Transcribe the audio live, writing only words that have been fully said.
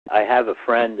I have a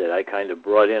friend that I kind of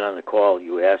brought in on the call.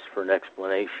 You asked for an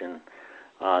explanation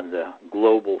on the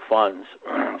global funds,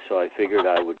 so I figured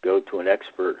I would go to an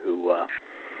expert who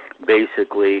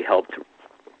basically helped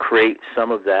create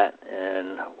some of that,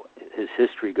 and his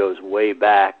history goes way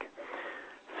back.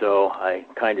 So I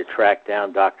kind of tracked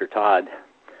down Dr. Todd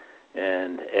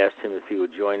and asked him if he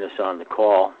would join us on the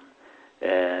call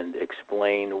and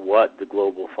explain what the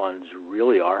global funds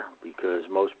really are, because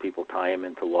most people tie them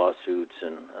into lawsuits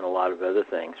and a lot of other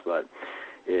things, but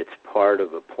it's part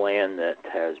of a plan that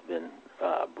has been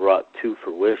brought to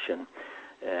fruition,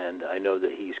 and I know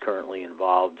that he's currently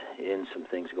involved in some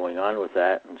things going on with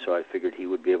that, and so I figured he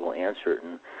would be able to answer it.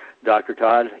 And Dr.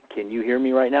 Todd, can you hear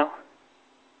me right now?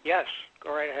 Yes,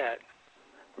 go right ahead.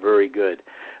 Very good.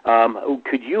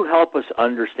 Could you help us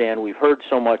understand, we've heard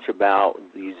so much about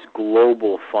these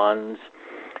global funds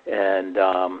and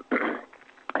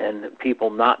and people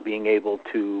not being able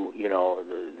to,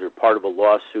 they're part of a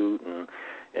lawsuit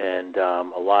and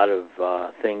a lot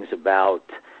of things about,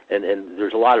 and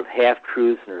there's a lot of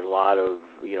half-truths and there's a lot of,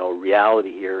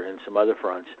 reality here in some other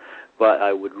fronts. But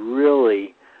I would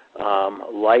really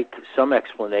like some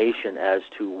explanation as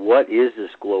to what is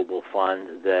this global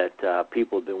fund that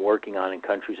people have been working on and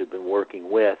countries have been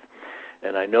working with.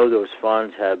 And I know those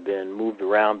funds have been moved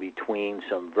around between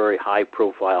some very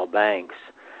high-profile banks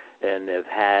and have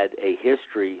had a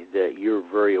history that you're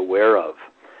very aware of.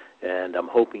 And I'm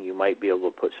hoping you might be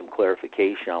able to put some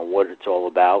clarification on what it's all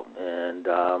about and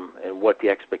what the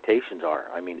expectations are.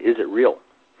 I mean, is it real?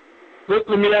 Let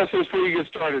me ask this before you get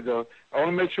started, though. I want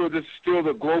to make sure this is still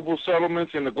the global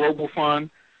settlements and the global fund.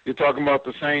 You're talking about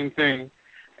the same thing.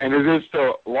 And is this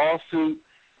the lawsuit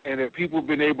and have people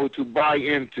been able to buy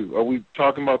into? Are we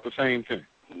talking about the same thing?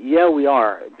 Yeah, we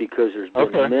are, because there's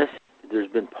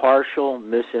been partial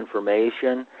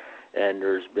misinformation, and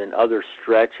there's been other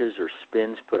stretches or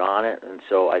spins put on it. And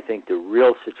so I think the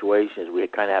real situation is we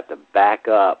kind of have to back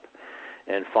up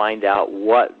and find out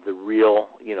what the real,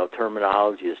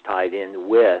 terminology is tied in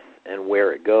with and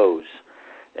where it goes.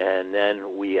 And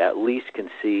then we at least can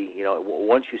see,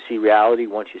 once you see reality,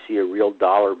 once you see a real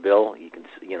dollar bill, you can,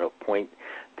 point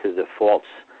to the false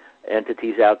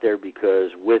entities out there,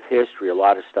 because with history, a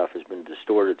lot of stuff has been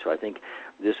distorted. So I think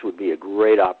this would be a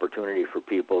great opportunity for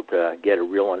people to get a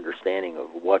real understanding of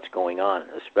what's going on,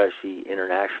 especially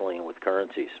internationally and with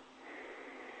currencies.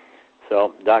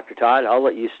 So, Dr. Todd, I'll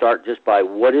let you start just by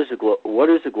what is the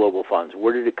global funds?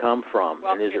 Where did it come from,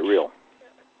 and is it real?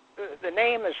 The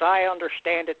name, as I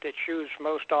understand it, that's used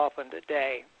most often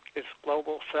today is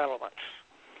global settlements.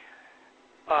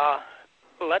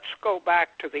 Let's go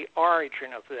back to the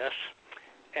origin of this,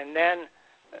 and then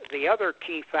the other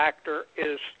key factor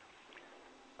is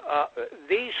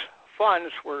these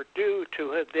funds were due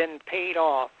to have been paid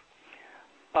off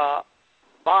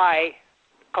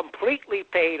completely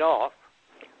paid off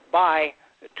by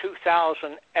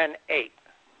 2008,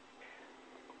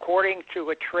 according to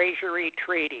a Treasury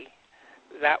treaty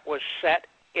that was set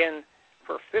in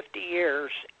for 50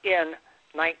 years in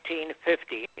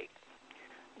 1958.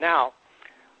 Now,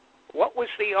 what was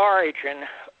the origin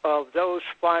of those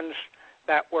funds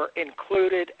that were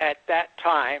included at that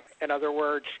time, in other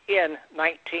words, in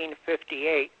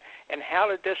 1958, and how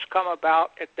did this come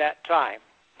about at that time?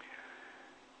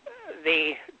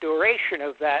 The duration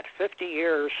of that 50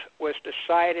 years was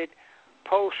decided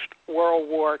post-World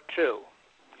War II.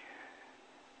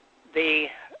 The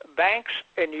banks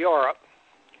in Europe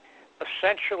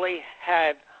essentially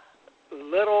had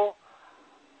little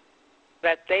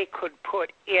that they could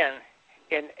put in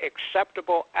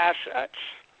acceptable assets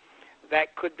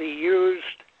that could be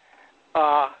used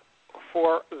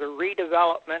for the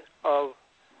redevelopment of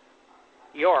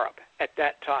Europe at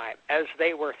that time, as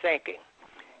they were thinking.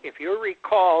 If you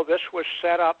recall, this was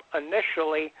set up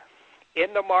initially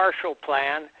in the Marshall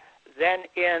Plan, then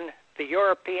in the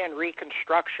European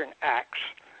Reconstruction Acts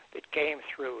that came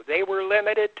through. They were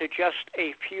limited to just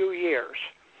a few years.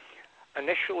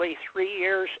 Initially 3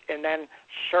 years, and then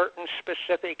certain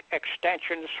specific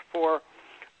extensions for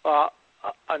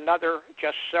another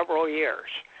just several years.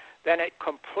 Then it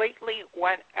completely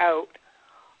went out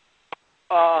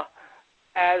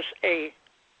as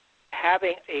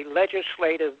having a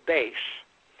legislative base.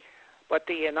 But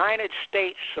the United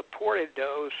States supported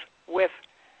those with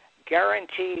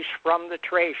guarantees from the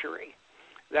Treasury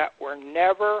that were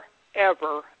never,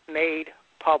 ever made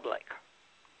public.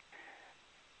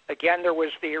 Again, there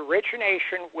was the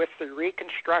origination with the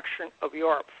Reconstruction of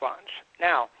Europe funds.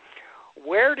 Now,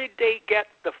 where did they get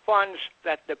the funds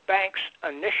that the banks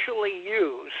initially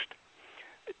used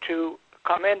to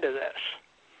come into this?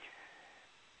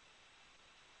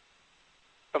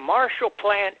 The Marshall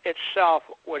Plan itself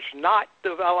was not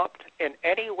developed in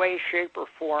any way, shape, or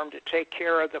form to take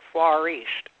care of the Far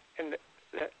East and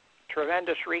the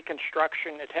tremendous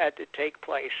reconstruction that had to take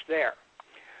place there.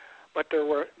 But there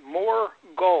were more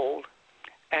gold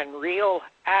and real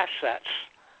assets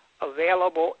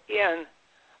available in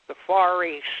the Far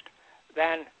East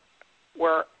than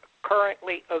were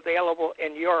currently available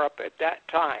in Europe at that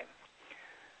time.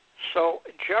 So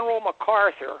General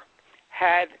MacArthur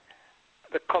had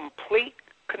the complete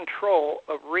control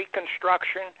of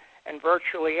Reconstruction and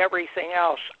virtually everything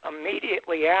else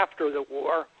immediately after the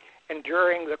war and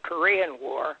during the Korean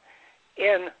War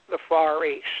in the Far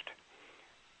East.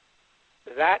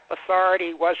 That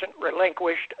authority wasn't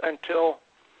relinquished until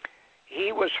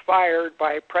he was fired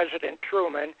by President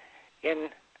Truman in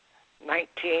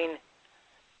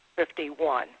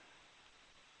 1951.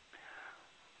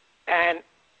 And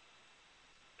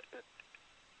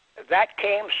that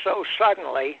came so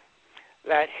suddenly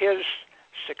that his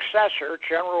successor,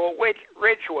 General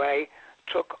Ridgway,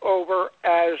 took over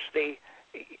as the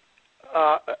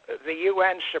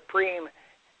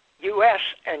U.S.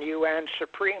 and UN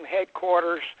Supreme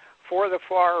Headquarters for the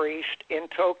Far East in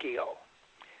Tokyo.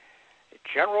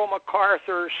 General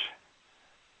MacArthur's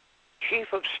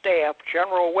Chief of Staff,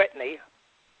 General Whitney,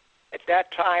 at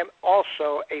that time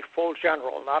also a full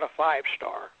general, not a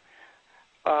five-star,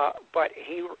 but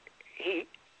he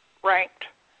ranked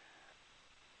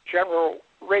General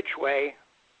Ridgway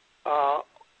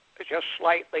just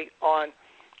slightly on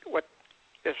what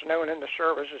is known in the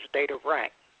service as date of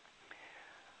rank.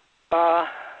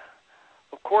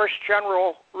 Of course,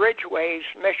 General Ridgway's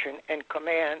mission and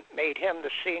command made him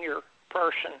the senior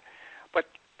person, but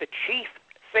the chief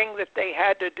thing that they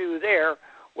had to do there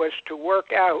was to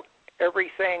work out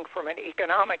everything from an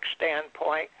economic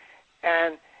standpoint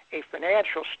and a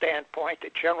financial standpoint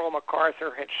that General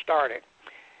MacArthur had started.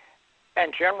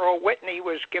 And General Whitney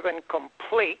was given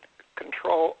complete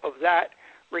control of that,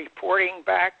 reporting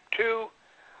back to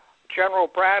General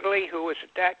Bradley, who was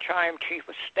at that time Chief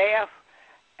of Staff,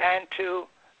 and to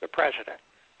the President.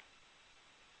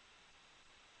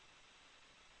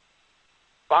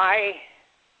 By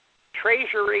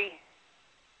Treasury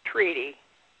Treaty,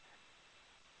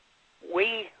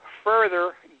 we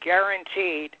further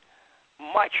guaranteed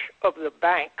much of the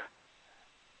bank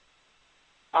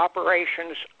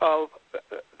operations of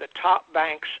the top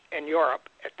banks in Europe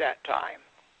at that time.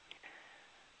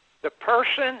 The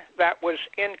person that was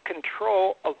in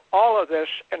control of all of this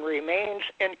and remains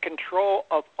in control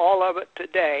of all of it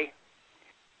today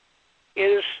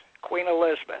is Queen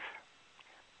Elizabeth.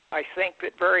 I think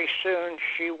that very soon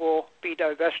she will be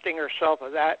divesting herself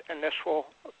of that, and this will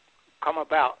come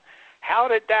about. How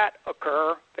did that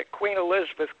occur, that Queen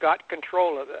Elizabeth got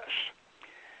control of this?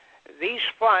 These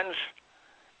funds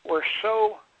were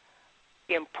so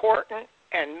important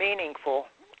and meaningful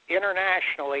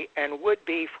internationally and would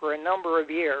be for a number of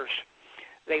years.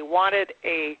 They wanted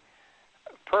a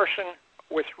person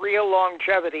with real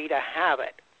longevity to have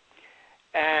it.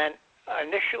 And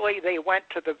initially they went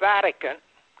to the Vatican,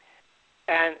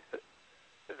 and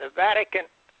the Vatican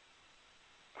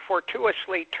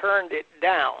fortuitously turned it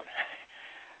down.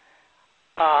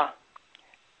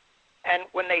 And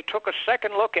when they took a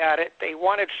second look at it, they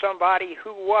wanted somebody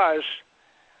who was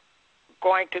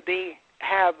going to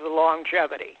have the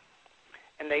longevity.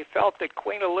 And they felt that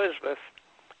Queen Elizabeth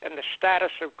and the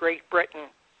status of Great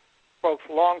Britain, both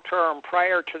long-term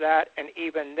prior to that and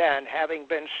even then, having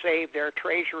been saved, their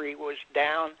treasury was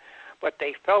down, but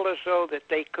they felt as though that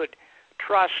they could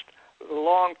trust the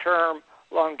long-term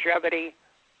longevity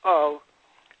of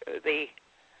the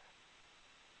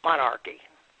monarchy.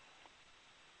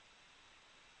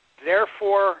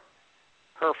 Therefore,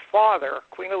 her father,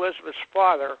 Queen Elizabeth's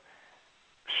father,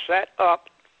 set up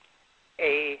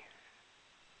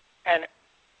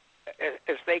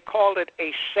as they called it,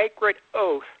 a sacred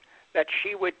oath that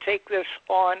she would take this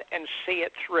on and see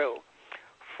it through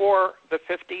for the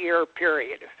 50-year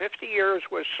period. 50 years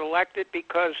was selected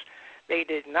because they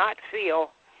did not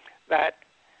feel that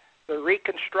the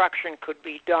reconstruction could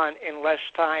be done in less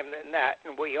time than that.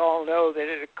 And we all know that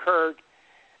it occurred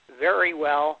very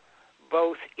well,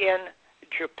 both in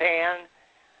Japan,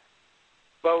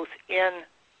 both in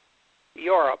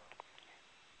Europe.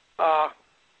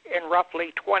 In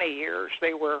roughly 20 years,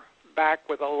 they were back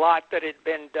with a lot that had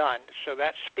been done. So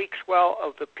that speaks well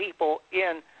of the people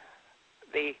in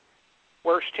the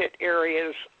worst-hit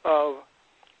areas of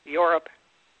Europe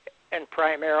and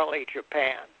primarily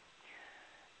Japan.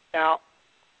 Now,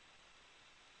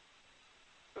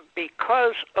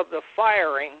 because of the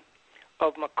firing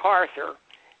of MacArthur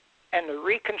and the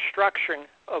reconstruction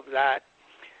of that,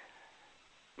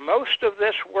 Most of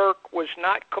this work was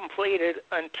not completed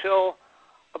until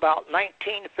about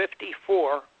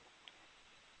 1954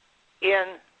 in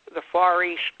the Far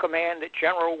East Command that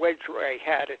General Ridgway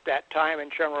had at that time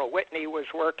and General Whitney was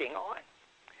working on.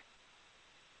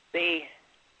 The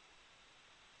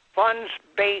funds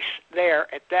base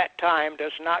there at that time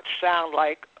does not sound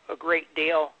like a great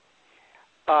deal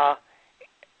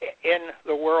in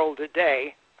the world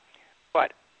today,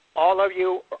 but all of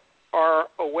you are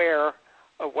aware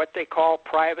of what they call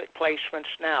private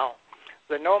placements now.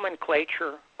 The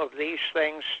nomenclature of these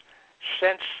things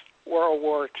since World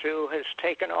War II has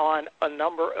taken on a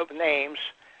number of names,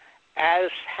 as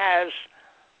has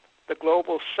the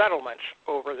global settlements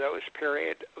over those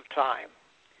period of time.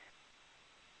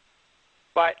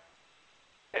 But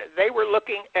they were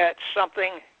looking at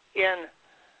something in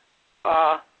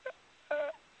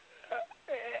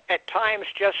at times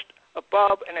just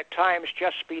above and at times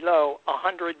just below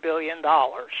 $100 billion.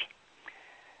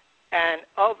 And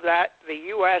of that, the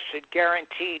U.S. had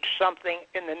guaranteed something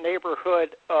in the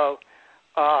neighborhood of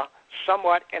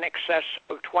somewhat in excess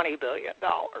of $20 billion.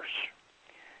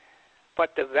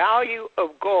 But the value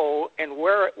of gold and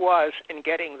where it was in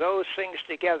getting those things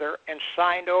together and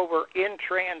signed over in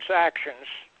transactions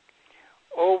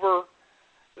over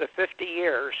the 50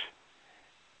 years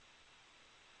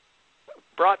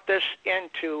brought this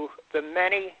into the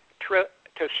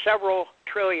to several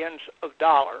trillions of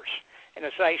dollars. And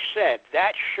as I said,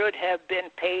 that should have been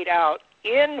paid out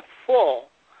in full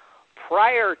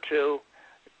prior to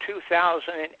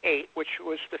 2008, which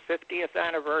was the 50th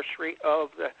anniversary of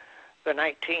the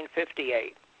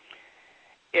 1958.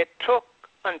 It took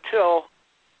until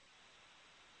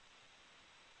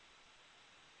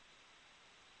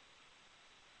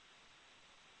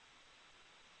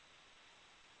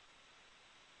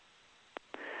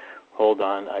Hold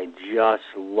on, I just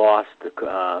lost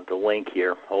the link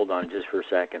here. Hold on just for a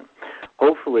second.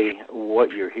 Hopefully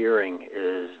what you're hearing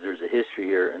is there's a history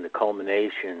here, and the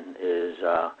culmination is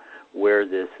where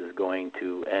this is going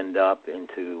to end up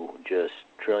into just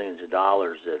trillions of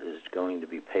dollars that is going to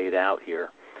be paid out here,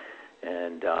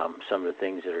 and some of the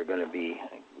things that are going to be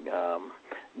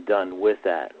done with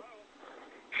that.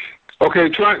 Okay,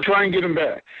 try and get him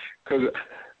back, because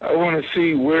I want to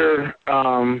see where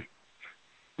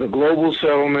the global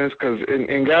settlements,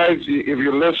 and guys, if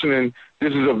you're listening,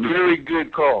 this is a very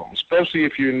good call, especially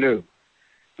if you're new,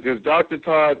 because Dr.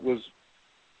 Todd was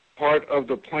part of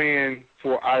the plan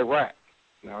for Iraq.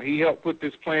 Now, he helped put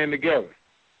this plan together.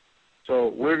 So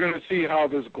we're going to see how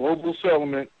this global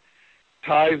settlement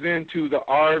ties into the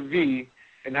RV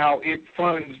and how it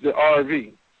funds the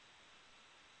RV.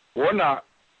 Or not,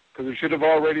 because it should have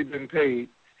already been paid.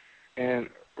 And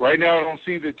right now I don't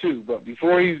see the two, but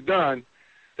before he's done,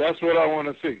 that's what I want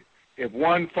to see. If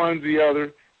one funds the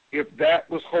other, if that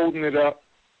was holding it up,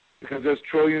 because there's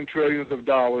trillions of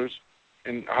dollars,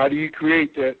 and how do you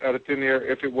create that out of thin air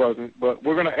if it wasn't? But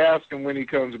we're going to ask him when he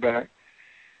comes back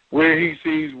where he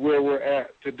sees where we're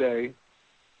at today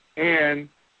and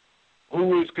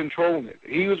who is controlling it.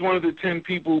 He was one of the 10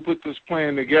 people who put this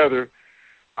plan together.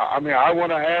 I mean, I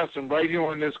want to ask him right here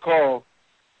on this call,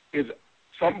 is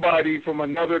somebody from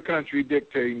another country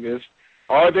dictating this?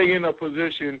 Are they in a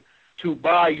position to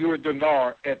buy your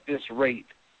dinar at this rate?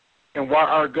 And why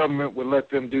our government would let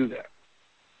them do that?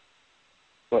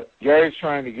 But Gary's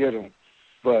trying to get him.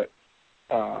 But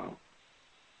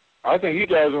I think you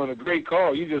guys are on a great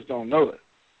call. You just don't know it.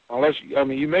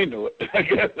 You may know it. I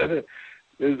guess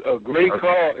it's a great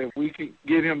call if we can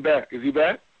get him back. Is he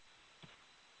back?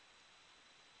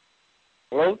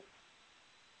 Hello?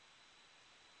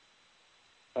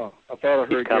 Oh, I thought I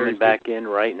heard He's coming back in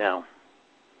right now.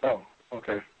 Oh,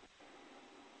 okay.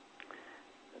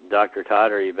 Dr.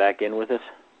 Todd, are you back in with us?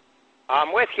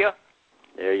 I'm with you.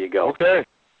 There you go. Okay.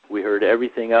 We heard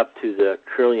everything up to the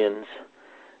trillions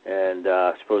and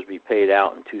supposed to be paid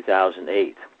out in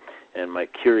 2008. And my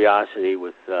curiosity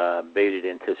with bated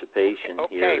anticipation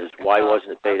here is why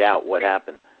wasn't it paid out? What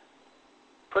happened?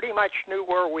 Pretty much knew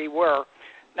where we were.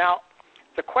 Now,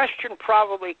 the question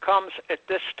probably comes at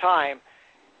this time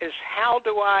is, how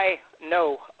do I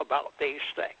know about these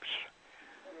things?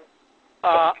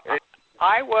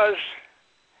 I was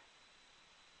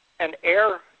an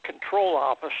air control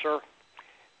officer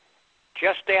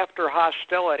just after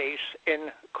hostilities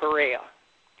in Korea.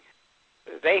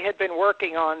 They had been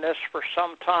working on this for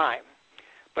some time,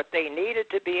 but they needed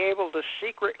to be able to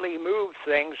secretly move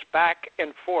things back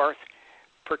and forth,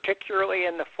 particularly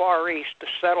in the Far East, to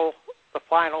settle the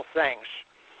final things.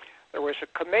 There was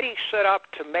a committee set up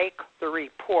to make the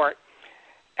report,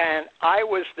 and I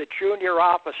was the junior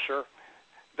officer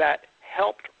that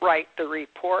helped write the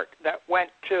report that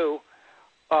went to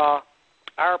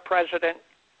our president,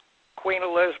 Queen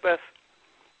Elizabeth,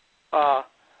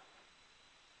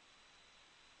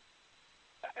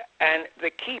 and the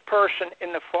key person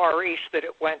in the Far East that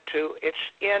it went to, it's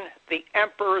in the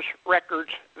emperor's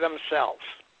records themselves.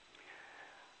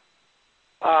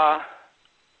 I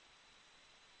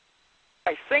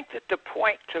think that the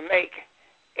point to make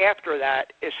after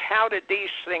that is, how did these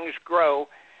things grow,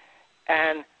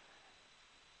 and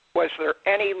was there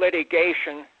any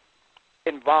litigation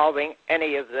involving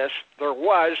any of this? There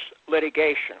was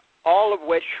litigation, all of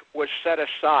which was set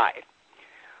aside.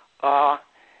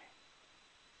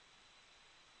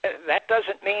 That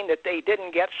doesn't mean that they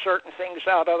didn't get certain things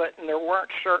out of it and there weren't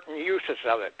certain uses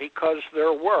of it, because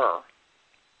there were.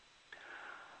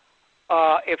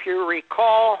 If you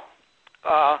recall,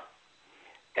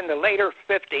 in the later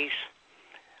 50s,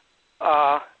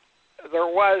 there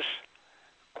was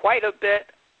quite a bit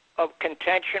of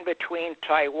contention between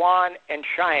Taiwan and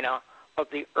China of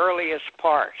the earliest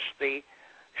parts, the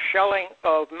shelling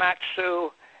of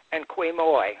Matsu and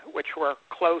Quemoy, which were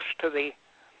close to the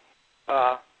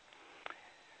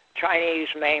Chinese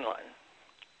mainland.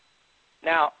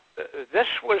 Now, this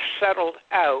was settled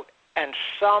out, and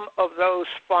some of those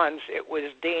funds, it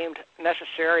was deemed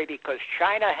necessary because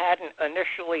China hadn't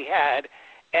initially had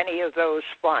any of those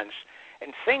funds,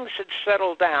 and things had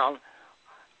settled down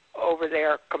over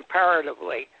there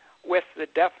comparatively with the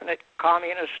definite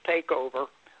communist takeover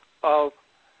of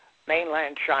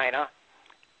mainland China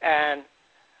and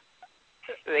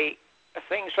the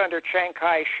things under Chiang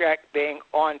Kai-shek being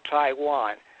on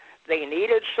Taiwan. They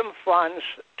needed some funds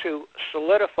to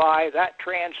solidify that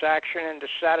transaction and to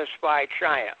satisfy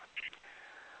China.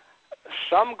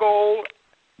 Some gold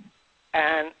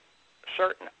and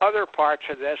certain other parts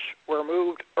of this were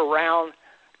moved around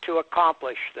to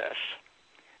accomplish this.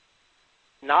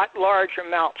 Not large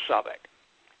amounts of it,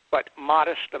 but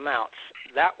modest amounts.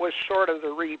 That was sort of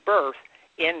the rebirth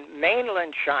in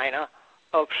mainland China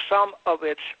of some of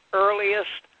its earliest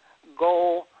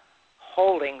gold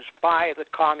holdings by the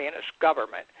communist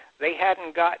government. They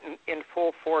hadn't gotten in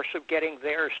full force of getting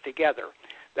theirs together.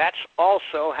 That's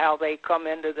also how they come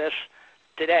into this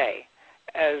today,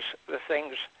 as the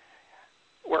things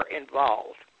were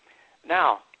involved.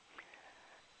 Now,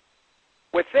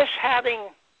 with this having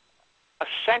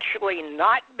essentially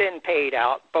not been paid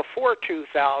out before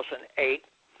 2008,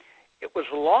 it was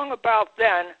long about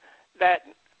then that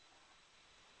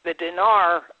the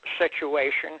dinar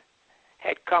situation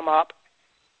had come up,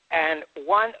 and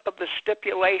one of the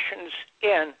stipulations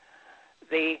in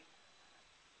the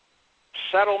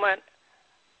settlement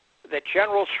that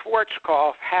General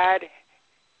Schwarzkopf had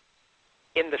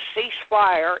in the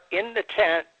ceasefire in the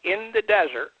tent in the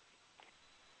desert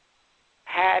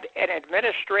had an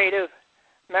administrative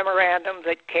memorandum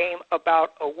that came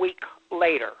about a week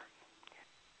later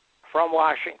from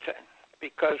Washington,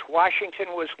 because Washington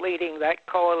was leading that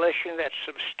coalition that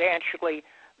substantially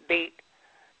beat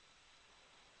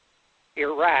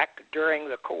Iraq during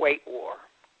the Kuwait War.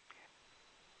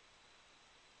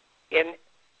 In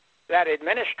that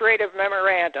administrative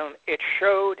memorandum, it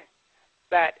showed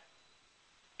that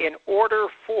in order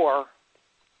for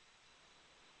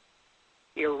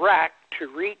Iraq to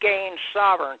regain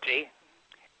sovereignty,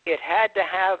 it had to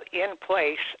have in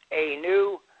place a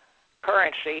new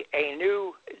currency, a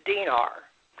new dinar.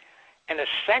 And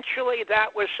essentially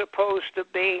that was supposed to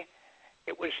be,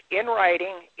 it was in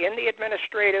writing, in the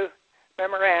administrative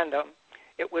memorandum,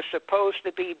 it was supposed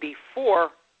to be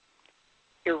before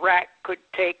Iraq could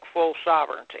take full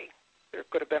sovereignty. There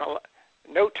could have been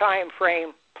no time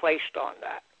frame placed on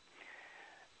that.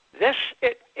 This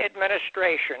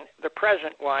administration, the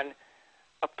present one,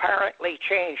 apparently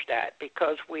changed that,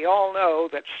 because we all know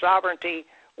that sovereignty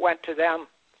went to them,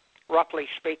 roughly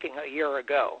speaking, a year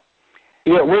ago.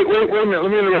 Yeah, wait a minute.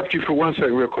 Let me interrupt you for 1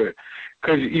 second real quick.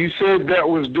 Because you said that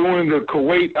was during the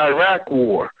Kuwait-Iraq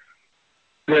war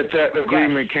that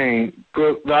agreement came.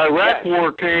 The Iraq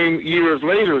war came years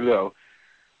later, though.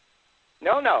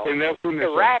 No. And that's when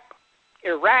Iraq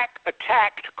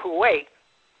attacked Kuwait.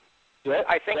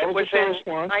 I think it was in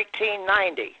Storm.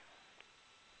 1990.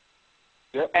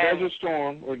 Yep, Desert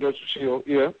Storm or Desert Shield,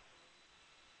 yeah.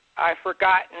 I've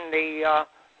forgotten the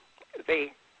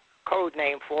code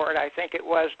name for it. I think it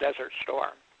was Desert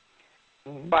Storm.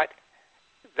 Mm-hmm. But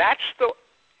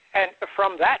and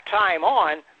from that time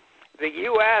on, the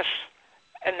U.S.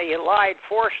 and the Allied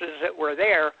forces that were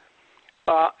there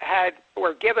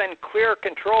were given clear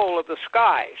control of the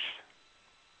skies.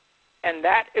 And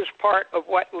that is part of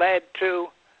what led to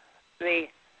the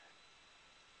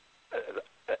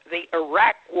the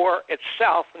Iraq War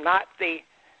itself, not the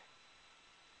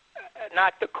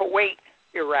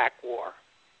Kuwait-Iraq War.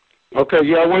 Okay,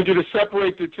 yeah, I wanted you to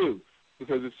separate the two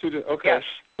because it's okay. Yes,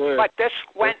 but this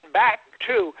went back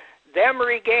to them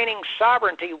regaining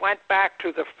sovereignty. Went back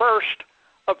to the first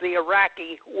of the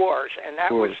Iraqi wars, and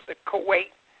that was the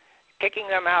Kuwait, kicking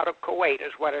them out of Kuwait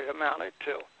is what it amounted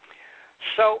to.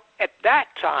 So at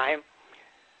that time,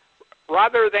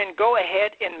 rather than go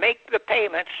ahead and make the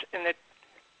payments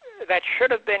that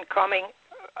should have been coming,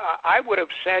 I would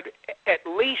have said at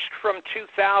least from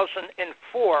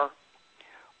 2004,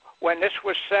 when this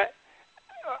was set,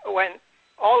 when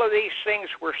all of these things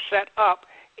were set up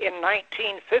in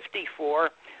 1954,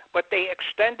 but they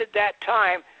extended that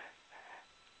time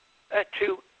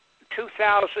to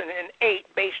 2008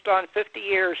 based on 50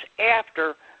 years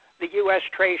after the U.S.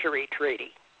 Treasury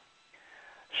Treaty.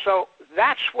 So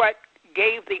that's what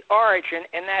gave the origin,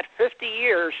 in that 50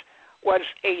 years was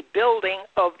a building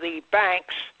of the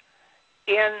banks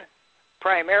in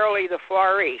primarily the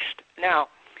Far East. Now,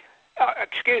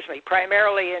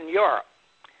 primarily in Europe.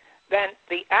 Then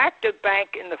the active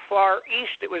bank in the Far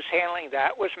East that was handling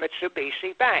that was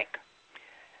Mitsubishi Bank.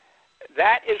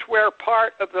 That is where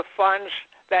part of the funds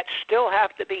that still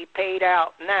have to be paid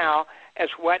out now as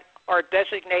what are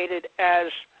designated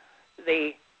as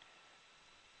the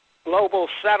global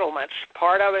settlements.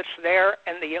 Part of it's there,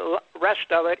 and the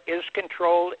rest of it is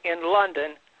controlled in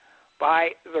London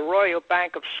by the Royal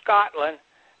Bank of Scotland,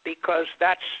 because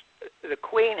that's the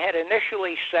Queen had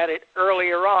initially said it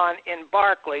earlier on in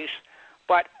Barclays,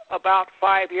 but about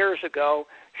 5 years ago,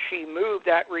 she moved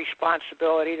that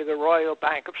responsibility to the Royal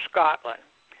Bank of Scotland.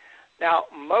 Now,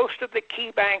 most of the key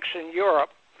banks in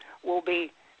Europe will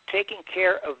be taking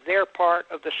care of their part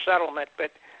of the settlement,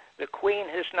 but the Queen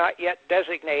has not yet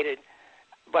designated,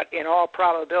 but in all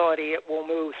probability it will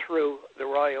move through the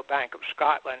Royal Bank of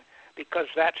Scotland, because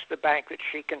that's the bank that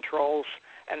she controls.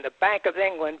 And the Bank of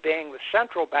England, being the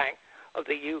central bank of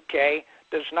the UK,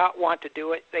 does not want to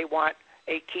do it. They want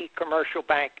a key commercial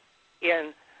bank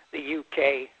in the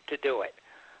UK to do it.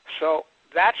 So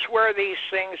that's where these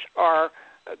things are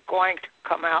going to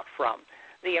come out from.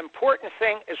 The important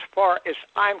thing, as far as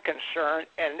I'm concerned,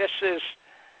 and this is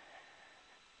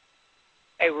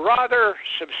a rather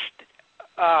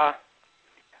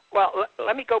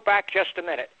let me go back just a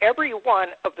minute. Every one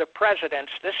of the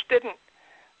presidents, this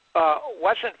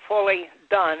wasn't fully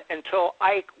done until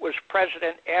Ike was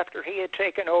president, after he had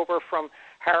taken over from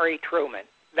Harry Truman.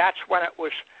 That's when it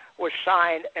was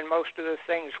signed and most of the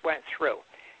things went through.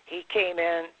 He came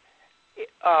in,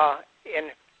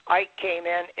 Ike came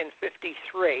in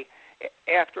 53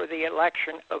 after the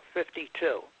election of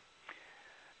 52.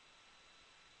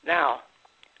 Now,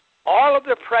 all of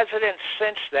the presidents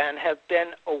since then have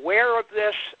been aware of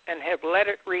this and have let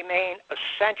it remain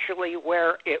essentially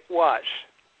where it was.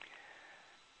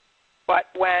 But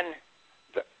when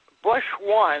Bush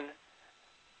 1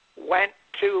 went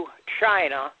to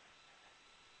China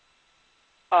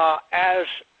as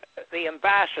the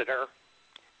ambassador,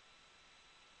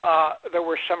 there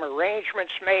were some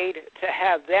arrangements made to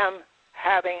have them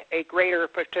having a greater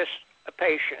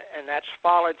participation, and that's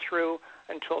followed through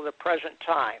until the present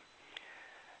time.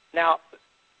 Now,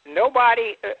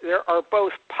 there are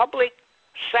both public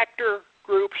sector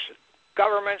groups,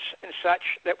 governments and such,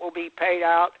 that will be paid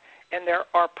out, and there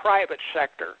are private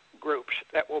sector groups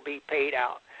that will be paid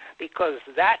out, because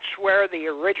that's where the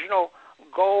original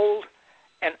gold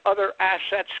and other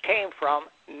assets came from,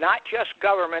 not just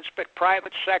governments, but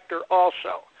private sector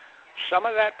also. Some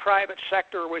of that private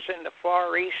sector was in the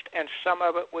Far East, and some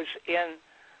of it was in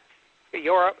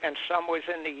Europe, and some was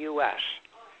in the U.S.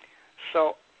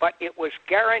 So, but it was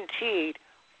guaranteed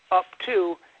up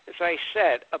to, as I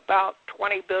said, about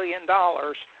 $20 billion,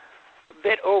 a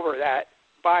bit over that,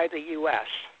 by the U.S.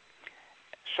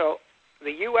 So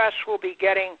the U.S. will be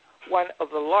getting one of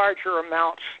the larger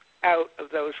amounts out of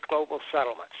those global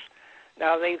settlements.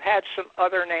 Now, they've had some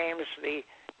other names, the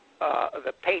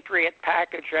Patriot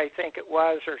Package, I think it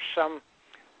was, or some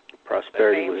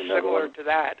Prosperity name similar to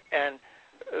that, and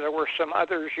there were some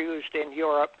others used in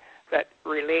Europe that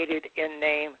related in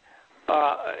name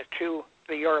to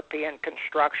the European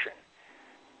construction.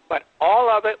 But all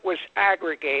of it was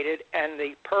aggregated, and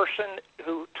the person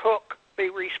who took the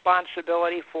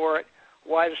responsibility for it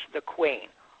was the Queen.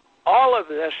 All of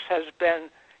this has been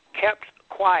kept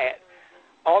quiet.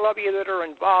 All of you that are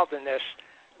involved in this,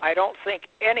 I don't think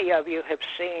any of you have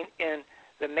seen in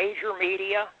the major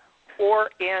media or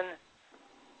in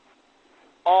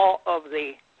all of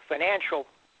the financial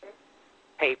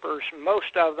papers,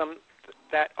 most of them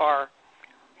that are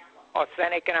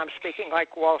authentic, and I'm speaking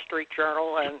like Wall Street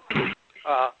Journal and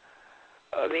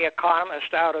the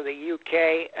economist out of the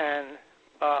UK, and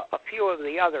a few of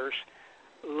the others,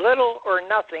 little or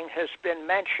nothing has been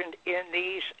mentioned in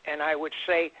these, and I would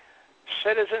say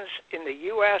citizens in the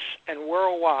U.S. and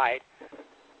worldwide,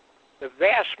 the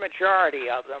vast majority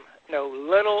of them know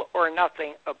little or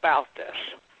nothing about this.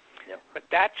 Yep. But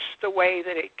that's the way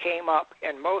that it came up,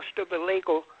 and most of the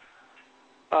legal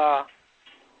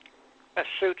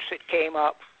suits that came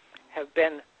up have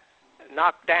been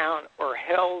knocked down or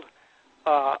held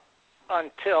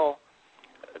until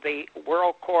the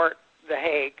World Court, The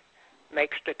Hague,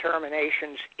 makes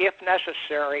determinations, if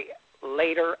necessary,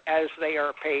 later as they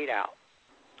are paid out.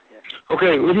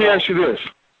 Okay, let me ask you this,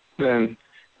 then,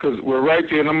 because we're right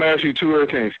there, and I'm going to ask you two other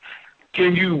things.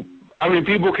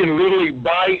 People can literally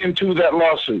buy into that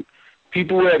lawsuit.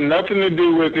 People who had nothing to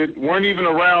do with it, weren't even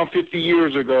around 50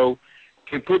 years ago,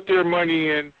 can put their money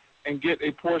in and get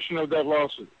a portion of that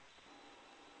lawsuit.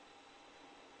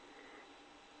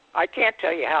 I can't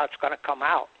tell you how it's going to come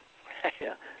out.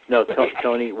 Yeah. No,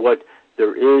 Tony, what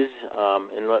there is,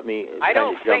 and let me I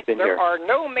don't jump think in there here. are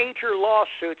no major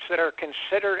lawsuits that are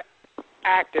considered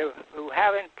active who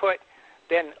haven't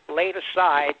been laid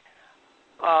aside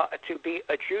to be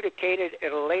adjudicated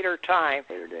at a later time,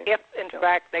 if in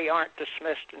fact they aren't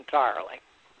dismissed entirely.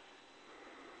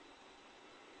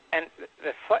 And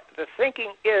the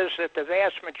thinking is that the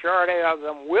vast majority of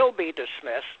them will be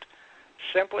dismissed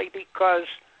simply because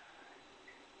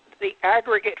the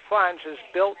aggregate funds is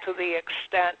built to the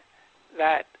extent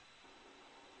that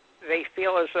they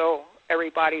feel as though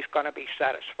everybody's going to be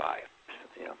satisfied.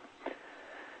 Yeah.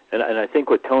 And I think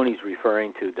what Tony's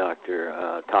referring to,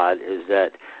 Dr. Todd, is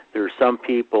that there are some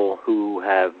people who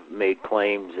have made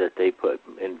claims that they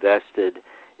invested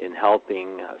in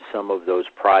helping some of those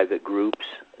private groups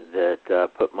that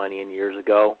put money in years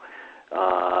ago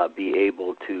be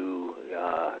able to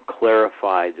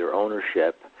clarify their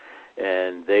ownership,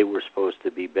 and they were supposed to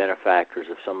be benefactors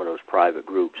of some of those private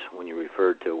groups when you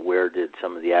referred to where did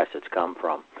some of the assets come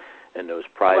from. And those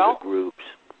private groups.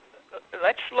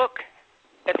 Let's look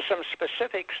at some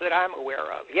specifics that I'm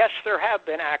aware of. Yes, there have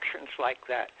been actions like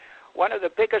that. One of the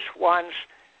biggest ones,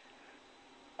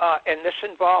 and this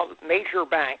involved Major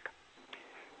Bank,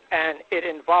 and it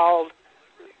involved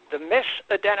the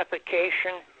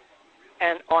misidentification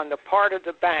and on the part of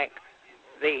the bank,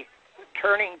 the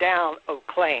turning down of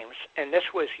claims. And this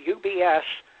was UBS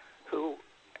who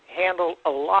handled a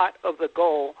lot of the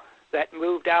gold that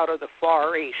moved out of the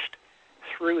Far East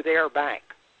through their bank.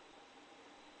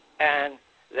 And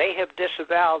they have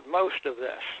disavowed most of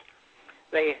this.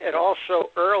 They had also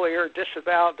earlier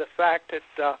disavowed the fact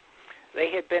that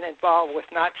they had been involved with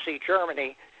Nazi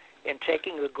Germany in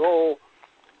taking the gold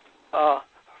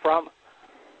from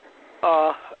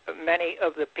many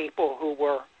of the people who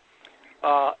were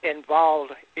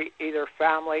involved, either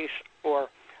families or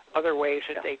other ways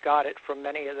that they got it from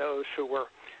many of those who were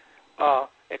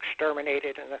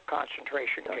exterminated in the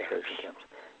concentration camps.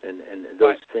 And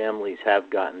those families have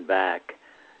gotten back,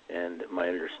 and my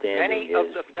understanding many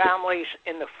of the families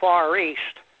in the Far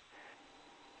East,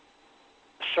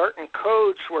 certain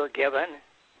codes were given,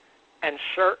 and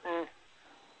certain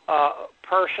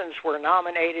persons were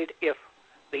nominated if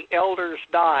the elders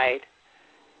died,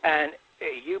 and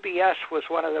UBS was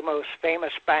one of the most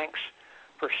famous banks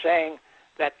for saying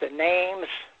that the names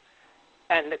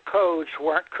and the codes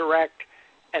weren't correct,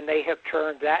 and they have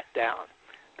turned that down.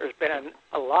 There's been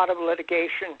a lot of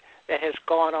litigation that has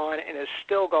gone on and is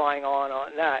still going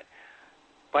on that,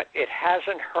 but it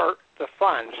hasn't hurt the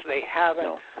funds. They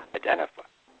haven't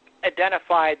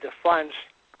identified the funds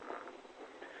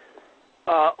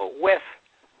with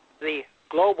the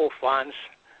global funds,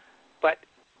 but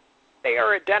they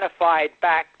are identified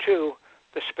back to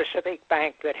the specific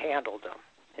bank that handled them.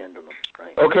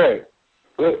 Right. Okay,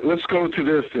 let's go to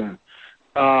this then.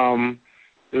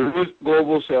 There is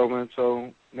global settlement,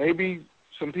 so maybe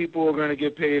some people are going to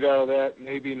get paid out of that,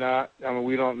 maybe not.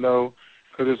 We don't know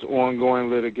because it's ongoing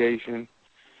litigation.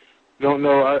 Don't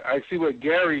know. I see what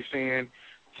Gary's saying.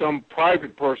 Some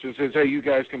private person says, hey, you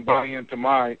guys can buy into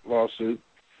my lawsuit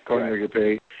because they get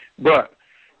paid. But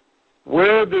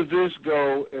where does this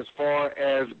go as far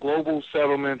as global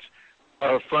settlements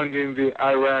funding the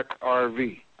Iraq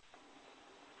RV?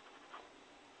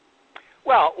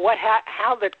 Well,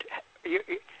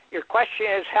 your question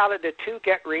is, how did the two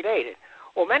get related?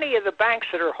 Well, many of the banks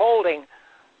that are holding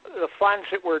the funds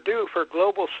that were due for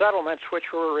global settlements, which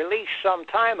were released some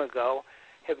time ago,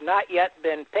 have not yet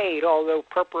been paid, although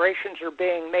preparations are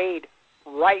being made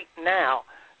right now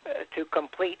to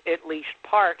complete at least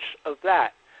parts of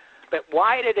that. But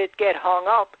why did it get hung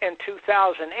up in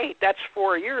 2008? That's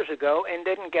 4 years ago and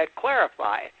didn't get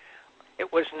clarified.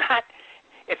 It was not,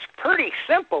 it's pretty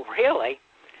simple, really.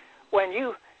 When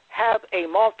you have a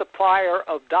multiplier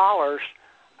of dollars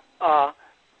of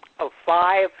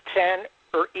 5, 10,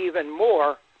 or even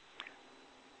more,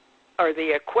 or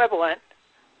the equivalent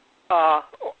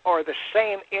or the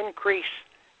same increase,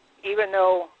 even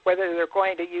though whether they're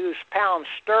going to use pound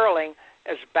sterling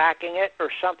as backing it or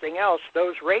something else,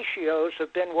 those ratios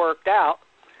have been worked out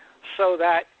so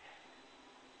that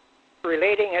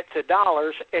relating it to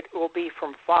dollars, it will be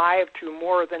from 5 to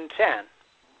more than 10.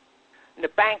 And the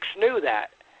banks knew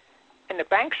that. And the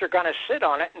banks are going to sit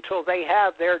on it until they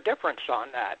have their difference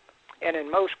on that. And in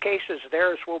most cases,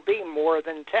 theirs will be more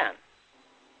than 10.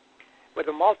 With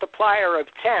a multiplier of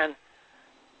 10,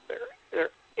 there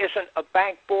isn't a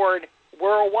bank board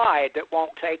worldwide that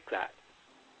won't take that.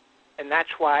 And that's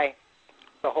why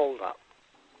the holdup.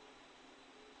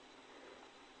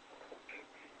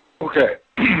 Okay.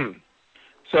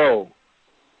 So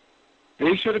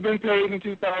they should have been paid in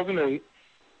 2008.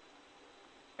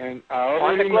 And I already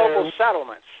on the global know,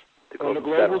 settlements. On the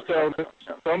global settlements.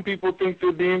 Some people think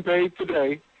they're being paid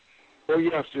today or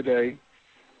yesterday.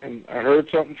 And I heard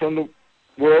something from the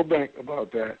World Bank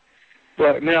about that.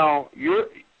 But now, you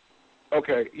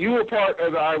were part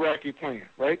of the Iraqi plan,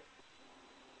 right?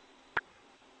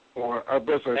 Or I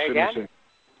guess I shouldn't say.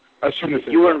 I shouldn't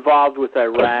say. You were involved with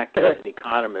Iraq as an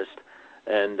economist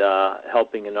and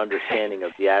helping an understanding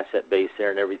of the asset base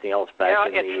there and everything else back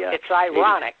in the it's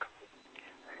ironic.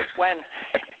 80s.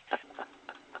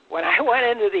 When I went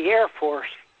into the Air Force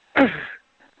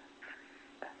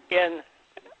in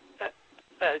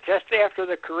just after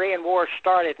the Korean War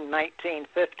started in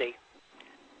 1950,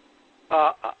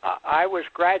 I was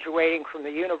graduating from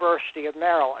the University of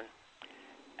Maryland,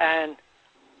 and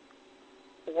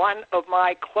one of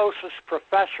my closest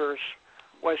professors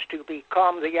was to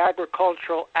become the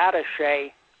agricultural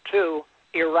attaché to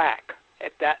Iraq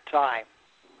at that time.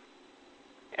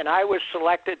 And I was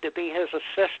selected to be his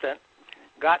assistant,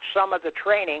 got some of the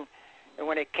training, and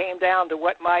when it came down to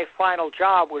what my final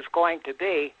job was going to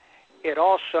be,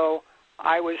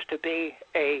 I was to be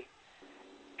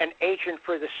an agent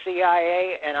for the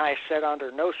CIA, and I said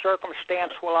under no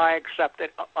circumstance will I accept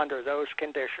it under those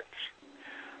conditions.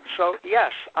 So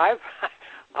yes, I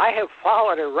have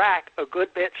followed Iraq a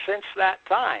good bit since that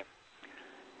time,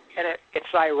 and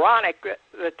it's ironic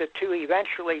that the two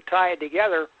eventually tied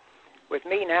together with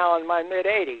me now in my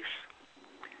mid-80s.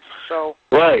 So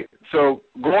right. So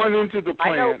going into the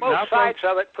plan, I know both sides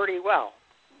of it pretty well.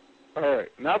 All right,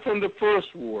 not from the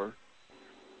first war,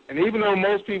 and even though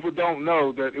most people don't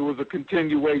know that it was a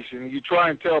continuation, you try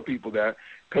and tell people that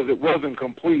because it wasn't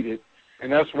completed,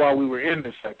 and that's why we were in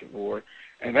the Second War.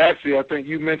 And actually, I think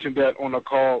you mentioned that on a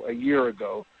call a year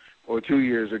ago or 2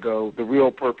 years ago, the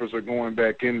real purpose of going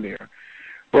back in there.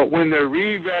 But when the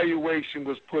reevaluation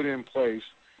was put in place,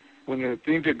 when the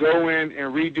thing to go in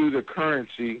and redo the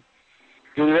currency,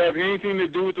 did it have anything to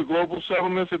do with the global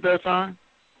settlements at that time?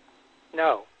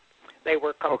 No. They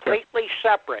were completely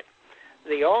separate.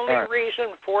 The only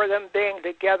reason for them being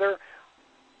together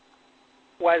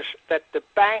was that the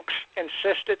banks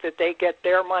insisted that they get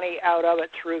their money out of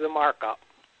it through the markup.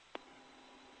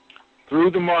 Through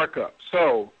the markup.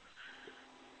 So,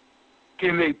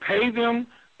 can they pay them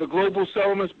the global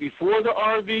settlements before the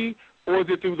RV, or is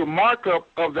it through the markup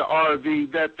of the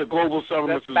RV that the global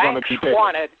settlements is going to be paid? The banks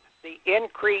wanted the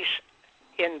increase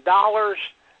in dollars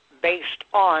based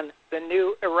on the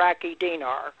new Iraqi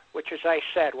dinar, which, as I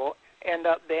said, will end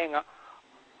up being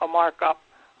a markup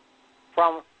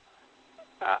from,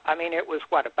 it was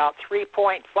about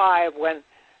 3.5 when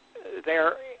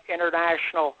their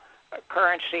international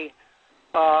currency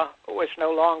was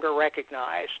no longer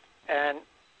recognized. And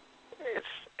it's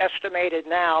estimated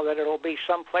now that it'll be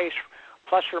someplace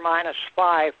plus or minus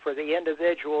 5 for the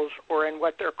individuals, or in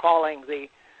what they're calling the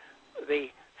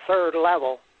third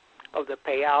level of the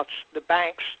payouts. The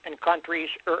banks and countries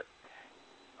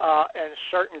and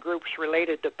certain groups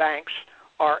related to banks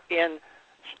are in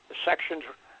sections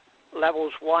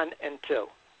levels 1 and 2.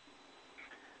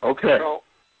 Okay. So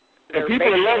they're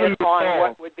basing it on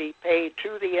what would be paid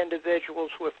to the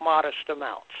individuals with modest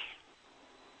amounts.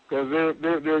 Because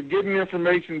they're getting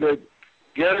information that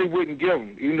Gary wouldn't give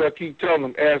them, even though I keep telling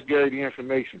them, ask Gary the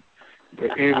information.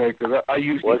 But anyway, because I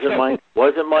usually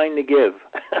wasn't mine to give.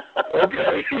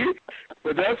 Okay,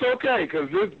 but that's okay, because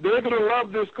they're going to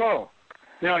love this call.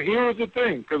 Now, here's the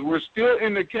thing, because we're still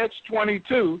in the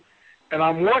catch-22, and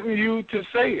I'm wanting you to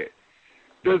say it.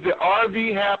 Does the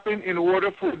RV happen in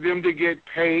order for them to get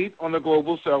paid on the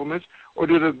global settlements, or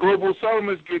do the global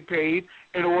settlements get paid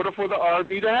in order for the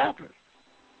RV to happen?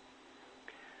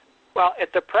 Well,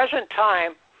 at the present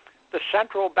time, the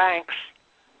central banks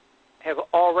have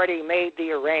already made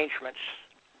the arrangements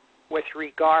with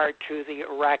regard to the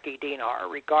Iraqi dinar,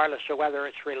 regardless of whether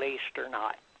it's released or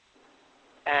not.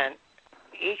 And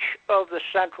each of the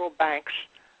central banks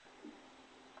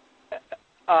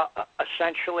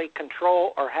essentially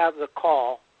control or have the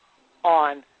call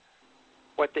on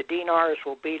what the dinars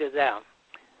will be to them.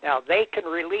 Now, they can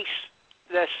release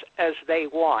this as they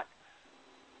want.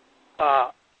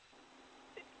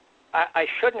 I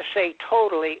shouldn't say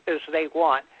totally as they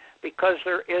want, because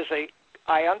there is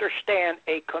I understand,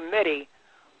 a committee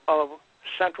of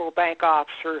central bank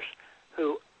officers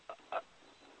who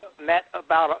met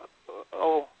about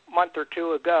a month or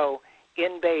two ago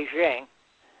in Beijing,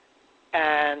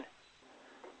 and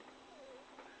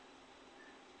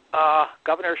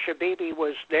Governor Shabibi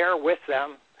was there with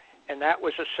them, and that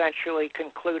was essentially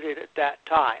concluded at that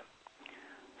time.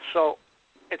 So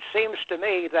it seems to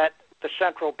me that the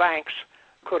central banks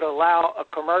could allow a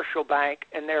commercial bank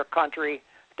in their country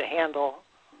to handle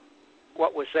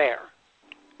what was there,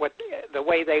 the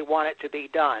way they want it to be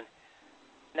done.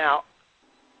 Now,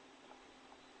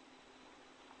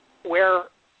 where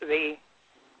the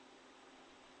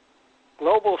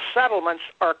global settlements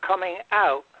are coming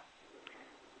out,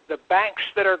 the banks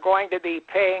that are going to be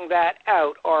paying that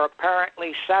out are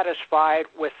apparently satisfied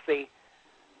with the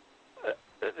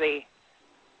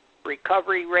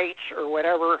recovery rates, or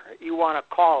whatever you want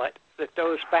to call it, that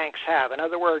those banks have. In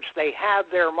other words, they have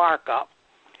their markup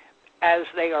as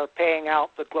they are paying out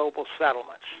the global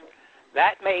settlements.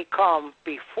 That may come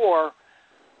before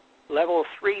level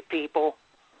 3 people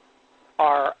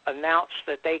are announced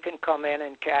that they can come in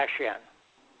and cash in.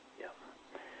 Yeah.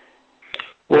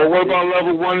 Well, what about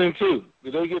level 1 and 2?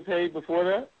 Do they get paid before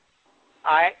that?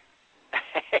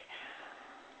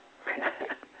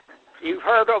 You've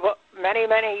heard of many,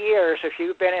 many years, if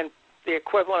you've been in the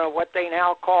equivalent of what they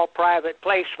now call private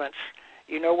placements,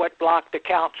 you know what blocked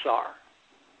accounts are.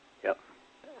 Yep.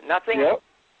 Nothing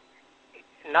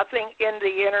in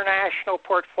the international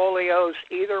portfolios,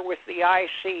 either with the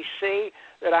ICC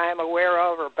that I am aware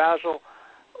of, or Basel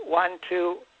I,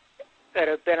 II, that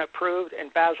have been approved,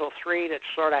 and Basel III that's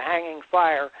sort of hanging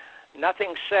fire,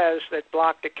 nothing says that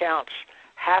blocked accounts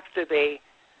have to be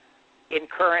in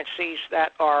currencies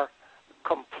that are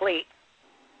complete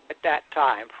at that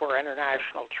time for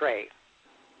international trade.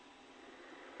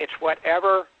 It's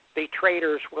whatever the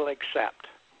traders will accept,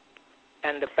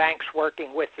 and the banks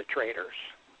working with the traders.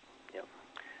 Yep.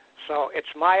 So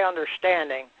it's my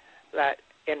understanding that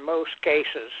in most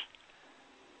cases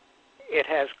it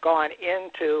has gone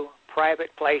into private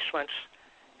placements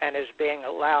and is being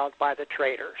allowed by the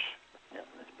traders. Yep.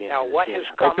 Now, what has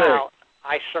come out,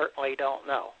 I certainly don't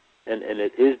know. And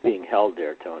it is being held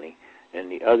there, Tony. And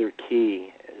the other key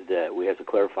that we have to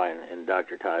clarify, and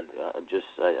Dr. Todd,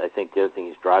 I think the other thing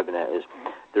he's driving at is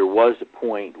there was a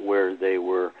point where they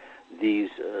were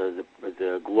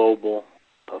the global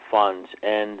funds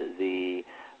and the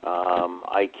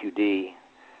IQD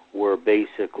were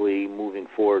basically moving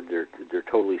forward. They're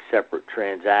totally separate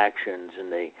transactions, and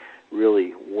they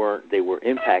really weren't. They were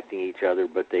impacting each other,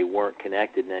 but they weren't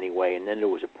connected in any way. And then there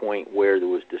was a point where there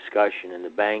was discussion, and the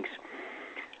banks,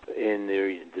 in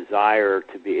their desire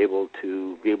to be able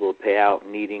to pay out,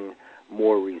 needing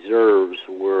more reserves,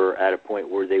 were at a point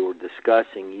where they were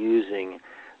discussing using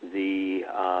the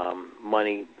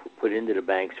money put into the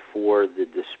banks for the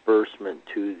disbursement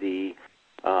to the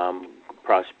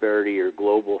prosperity or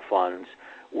global funds.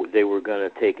 They were going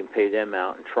to take and pay them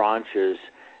out in tranches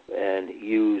and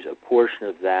use a portion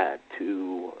of that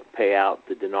to pay out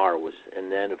the dinar.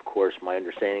 And then, of course, my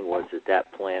understanding was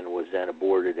that plan was then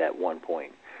aborted at one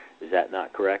point. Is that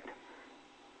not correct?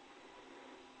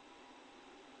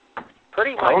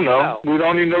 Pretty much. I don't know. So. We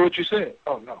don't even know what you said.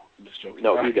 Oh, no. I'm just joking.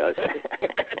 No, he does.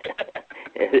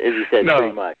 As you said, no.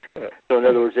 Pretty much. So, in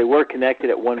other words, they were connected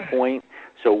at one point,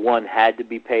 so one had to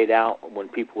be paid out when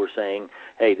people were saying,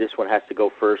 hey, this one has to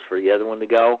go first for the other one to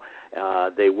go.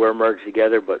 They were merged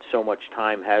together, but so much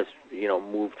time has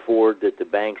moved forward that the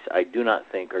banks, I do not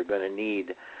think, are going to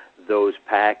need those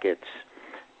packets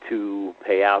to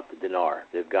pay out the dinar.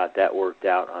 They've got that worked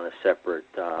out on a separate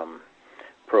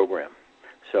program.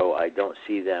 So I don't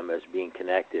see them as being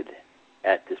connected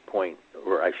at this point,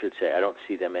 or I should say I don't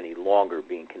see them any longer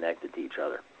being connected to each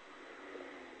other.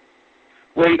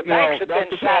 Wait, the banks have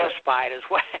been satisfied, as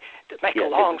well, to make a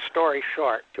long story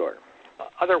short. Sure.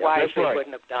 Otherwise, they right.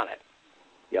 wouldn't have done it.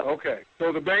 Yep. Okay.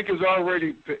 So the bank is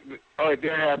already, all right,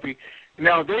 they're happy.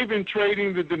 Now, they've been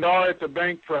trading the dinar at the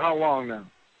bank for how long now?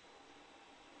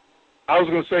 I was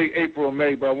going to say April or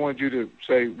May, but I wanted you to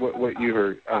say what you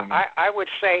heard. I would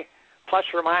say plus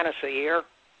or minus a year.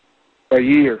 A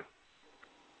year.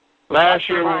 Last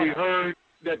year when we heard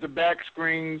that the back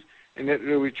screens and that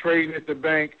they were trading at the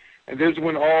bank, and this is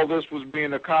when all this was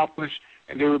being accomplished,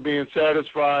 and they were being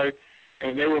satisfied,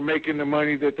 and they were making the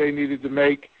money that they needed to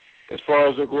make as far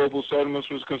as the global settlements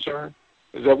was concerned?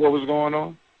 Is that what was going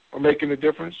on, or making a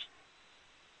difference?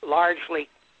 Largely,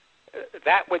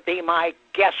 that would be my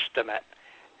guesstimate.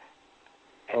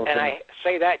 Okay. And I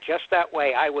say that just that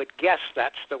way. I would guess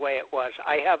that's the way it was.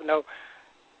 I have no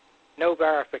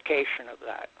verification of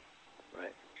that.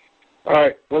 Right. All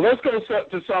right. Well, let's go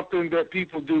to something that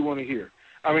people do want to hear.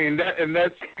 I mean,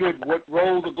 that's good. What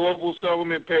role the global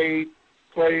settlement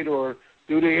played, or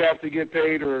do they have to get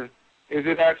paid, or is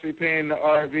it actually paying the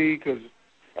RV? Because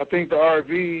I think the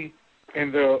RV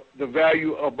and the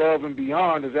value above and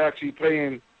beyond is actually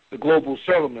paying the global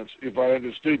settlements, if I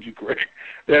understood you correctly,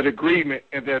 that agreement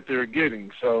and that they're getting.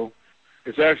 So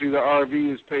it's actually the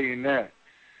RV is paying that.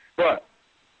 But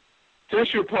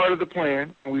since you're part of the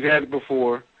plan, and we've had it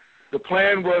before, the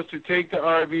plan was to take the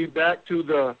RV back to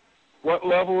the what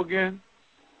level again?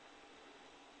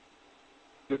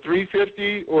 The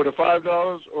 $3.50 or the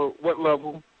 $5, or what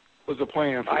level was the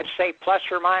plan for? I'd say plus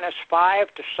or minus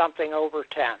 5 to something over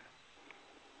 10.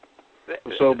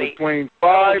 So between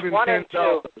 $5 and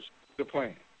 $10, the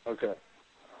plan. Okay.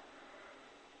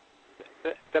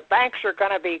 The banks are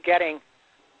going to be getting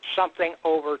something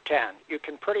over 10. You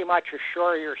can pretty much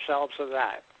assure yourselves of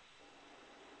that.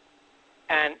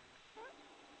 And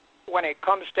when it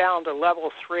comes down to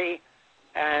level 3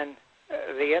 and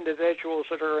the individuals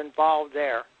that are involved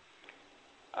there,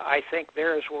 I think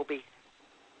theirs will be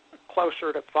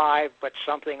closer to 5, but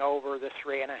something over the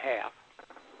 3.5.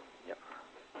 Yep.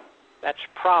 That's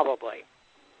probably.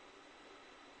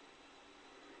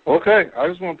 Okay. I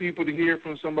just want people to hear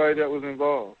from somebody that was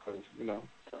involved, because, you know,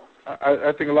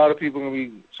 I think a lot of people are going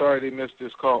to be sorry they missed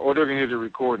this call, or they're going to hear the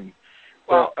recording.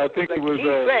 Well, I think the it was, key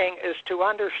thing is to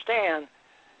understand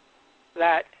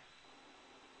that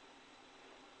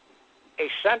a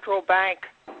central bank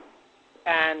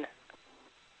and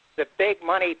the big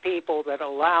money people that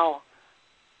allow,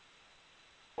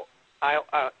 I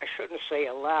shouldn't say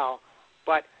allow,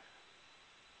 but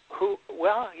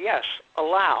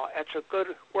allow. That's a good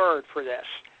word for this.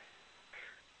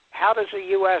 How does the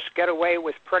U.S. get away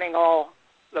with printing all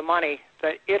the money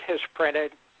that it has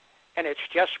printed, and it's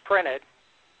just printed?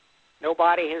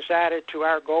 Nobody has added to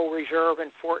our gold reserve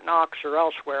in Fort Knox or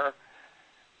elsewhere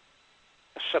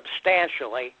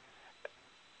substantially,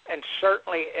 and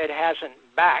certainly it hasn't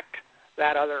backed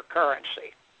that other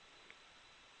currency.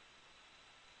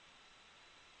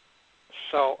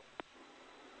 So,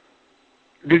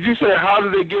 did you say how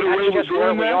do they get away with just where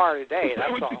doing we that? are today.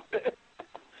 That's all.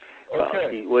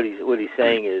 Okay. Well, what he's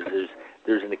saying is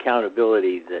there's an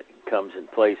accountability that comes in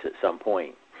place at some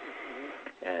point,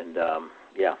 and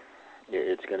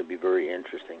it's going to be very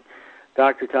interesting.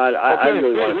 Dr. Todd, I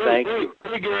really want to thank you.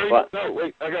 Hey, Gary, what? no,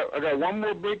 wait, I got one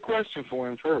more big question for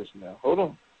him first. Now, hold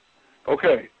on.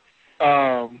 Okay,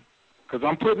 because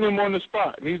I'm putting him on the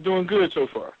spot, and he's doing good so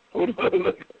far. Hold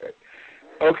on.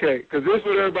 Okay, because this is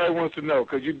what everybody wants to know,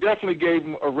 because you definitely gave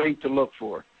him a rate to look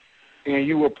for, and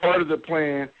you were part of the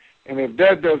plan. And if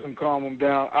that doesn't calm them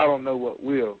down, I don't know what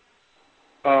will.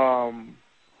 I'm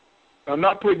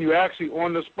not putting you actually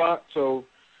on the spot, so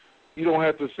you don't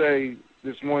have to say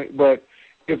this morning. But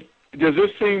does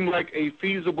this seem like a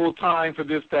feasible time for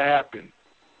this to happen?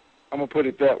 I'm going to put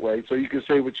it that way, so you can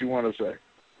say what you want to say.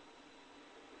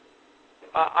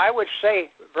 I would say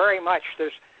very much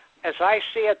there's, as I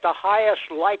see it, the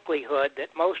highest likelihood that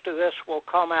most of this will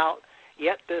come out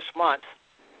yet this month.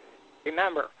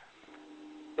 Remember,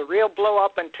 the real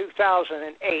blow-up in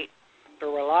 2008, there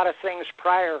were a lot of things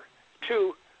prior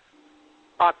to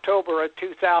October of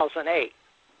 2008.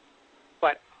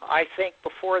 But I think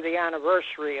before the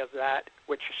anniversary of that,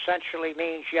 which essentially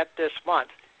means yet this month,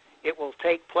 it will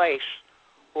take place,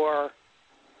 or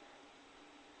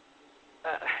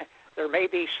there may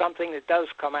be something that does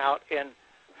come out in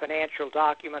financial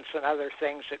documents and other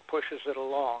things that pushes it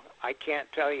along. I can't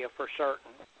tell you for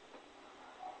certain.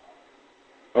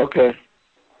 Okay.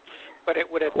 But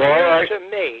it would appear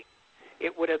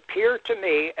to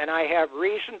me, and I have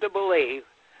reason to believe,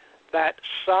 that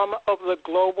some of the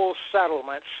global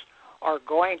settlements are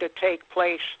going to take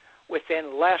place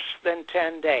within less than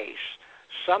 10 days.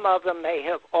 Some of them may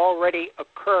have already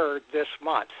occurred this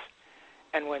month.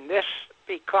 And when this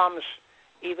becomes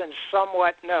even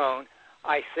somewhat known,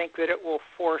 I think that it will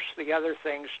force the other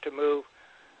things to move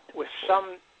with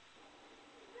some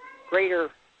greater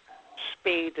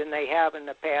speed than they have in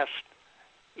the past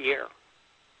year.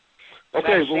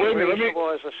 Okay, Does that well, wait a seem minute. reasonable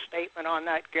as a statement on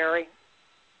that, Gary?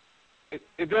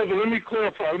 It does, but let me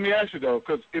clarify. Let me ask you, though,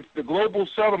 because if the global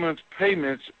settlements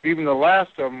payments, even the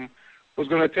last of them, was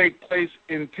going to take place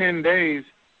in 10 days,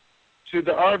 should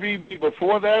the RV be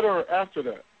before that or after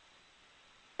that?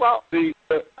 Well,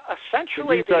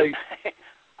 essentially,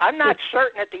 I'm not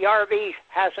certain that the RV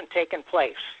hasn't taken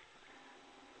place.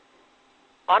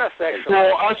 Unofficially.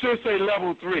 Well, I should say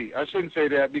level 3. I shouldn't say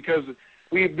that because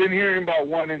we've been hearing about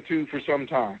 1 and 2 for some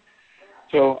time.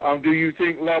 So do you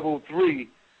think level 3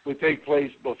 would take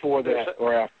place before that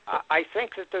or after? I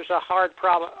think that there's a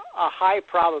high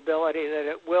probability that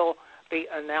it will be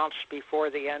announced before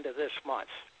the end of this month.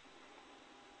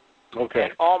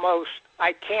 Okay. And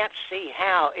I can't see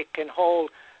how it can hold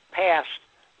past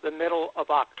the middle of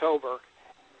October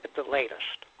at the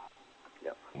latest.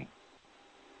 Yep.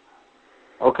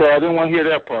 Okay, I didn't want to hear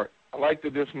that part. I like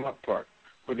the this month part.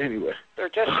 But anyway. There are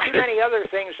just too many other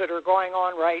things that are going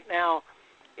on right now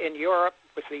in Europe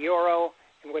with the euro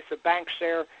and with the banks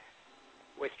there,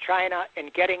 with China,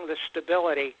 and getting the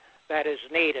stability that is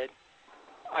needed.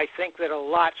 I think that a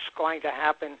lot's going to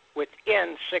happen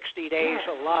within 60 days,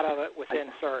 a lot of it within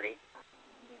 30.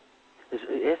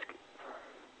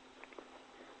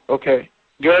 Okay.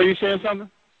 Gary, are you saying something?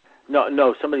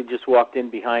 No, somebody just walked in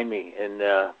behind me, and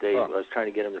I was trying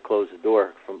to get him to close the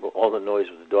door from all the noise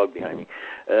with the dog behind me.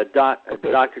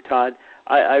 Dr. Todd,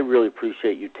 I really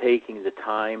appreciate you taking the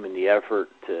time and the effort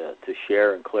to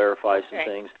share and clarify some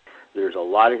things. There's a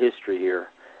lot of history here,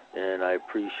 and I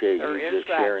appreciate you just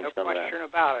sharing some of that. There is no question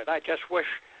about it. I just wish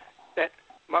that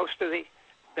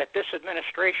that this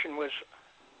administration was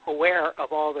aware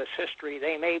of all this history.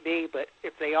 They may be, but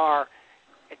if they are,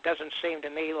 it doesn't seem to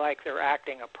me like they're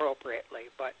acting appropriately,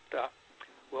 but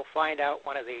we'll find out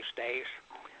one of these days.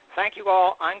 Thank you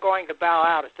all. I'm going to bow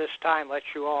out at this time, let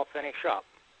you all finish up.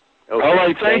 Okay. All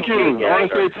right, thank you. I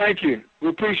want to say thank you. We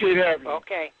appreciate having you.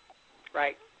 Okay,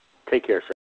 right. Take care,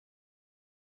 sir.